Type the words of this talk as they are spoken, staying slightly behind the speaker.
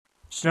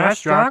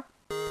SNESdrunk?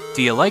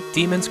 Do you like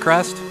Demon's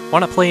Crest?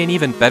 Want to play an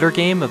even better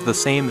game of the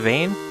same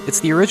vein? It's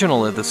the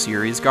original of the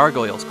series,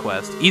 Gargoyle's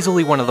Quest,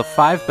 easily one of the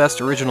 5 best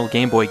original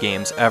Game Boy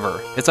games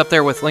ever. It's up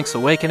there with Link's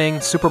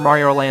Awakening, Super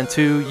Mario Land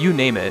 2, you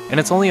name it, and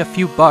it's only a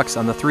few bucks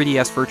on the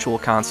 3DS Virtual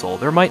Console.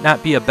 There might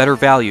not be a better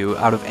value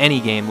out of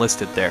any game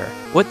listed there.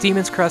 What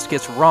Demon's Crest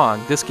gets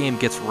wrong, this game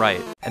gets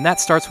right, and that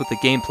starts with the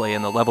gameplay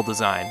and the level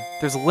design.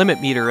 There's a limit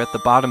meter at the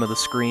bottom of the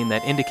screen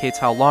that indicates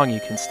how long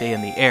you can stay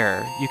in the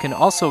air. You can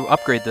also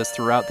upgrade this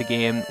throughout the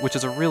game, which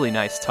is a really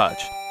nice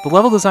touch. The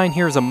level design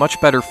here is a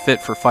much better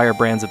fit for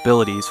Firebrand's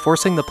abilities,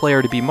 forcing the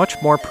player to be much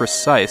more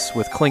precise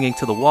with clinging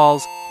to the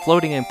walls,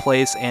 floating in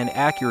place, and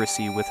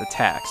accuracy with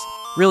attacks.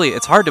 Really,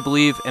 it's hard to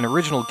believe an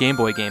original Game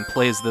Boy game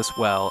plays this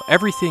well.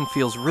 Everything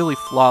feels really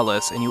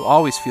flawless, and you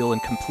always feel in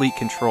complete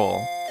control.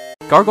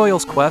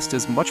 Gargoyle's Quest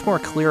is much more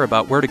clear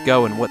about where to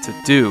go and what to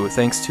do,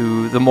 thanks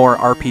to the more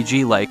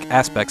RPG-like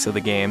aspects of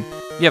the game.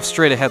 You have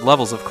straight-ahead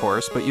levels, of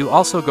course, but you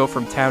also go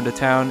from town to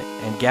town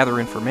and gather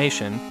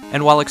information,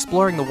 and while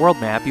exploring the world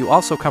map, you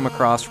also come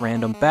across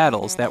random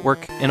battles that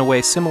work in a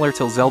way similar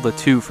to Zelda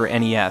 2 for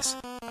NES.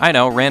 I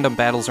know, random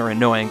battles are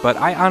annoying, but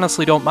I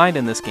honestly don't mind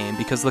in this game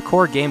because the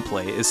core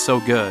gameplay is so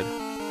good.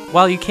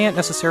 While you can't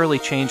necessarily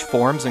change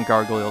forms in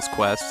Gargoyle's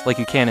Quest, like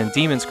you can in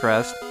Demon's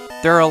Crest,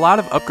 there are a lot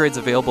of upgrades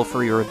available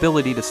for your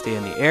ability to stay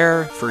in the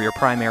air, for your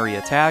primary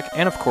attack,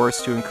 and of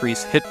course to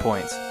increase hit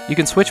points. You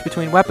can switch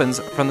between weapons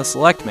from the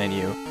select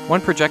menu.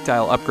 One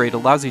projectile upgrade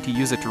allows you to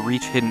use it to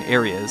reach hidden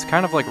areas,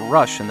 kind of like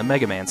Rush in the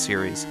Mega Man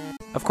series.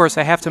 Of course,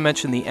 I have to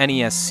mention the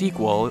NES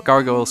sequel,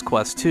 Gargoyle's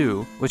Quest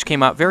 2, which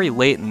came out very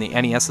late in the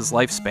NES's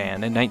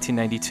lifespan in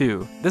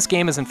 1992. This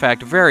game is in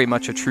fact very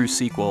much a true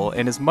sequel,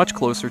 and is much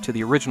closer to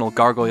the original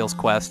Gargoyle's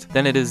Quest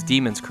than it is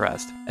Demon's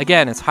Crest.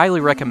 Again, it's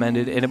highly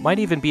recommended, and it might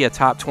even be a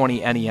top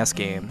 20 NES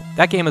game.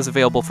 That game is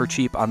available for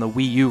cheap on the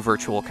Wii U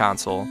Virtual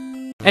Console.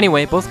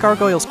 Anyway, both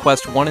Gargoyle's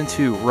Quest 1 and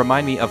 2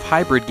 remind me of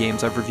hybrid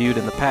games I've reviewed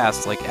in the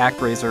past, like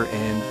ActRaiser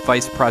and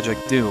Vice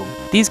Project Doom.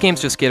 These games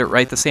just get it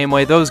right the same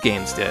way those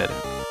games did.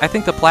 I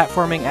think the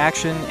platforming,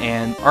 action,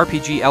 and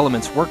RPG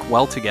elements work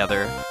well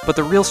together, but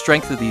the real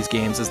strength of these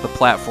games is the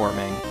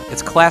platforming.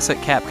 It's classic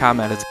Capcom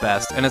at its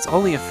best, and it's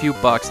only a few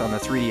bucks on the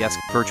 3DS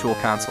Virtual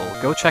Console.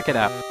 Go check it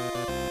out.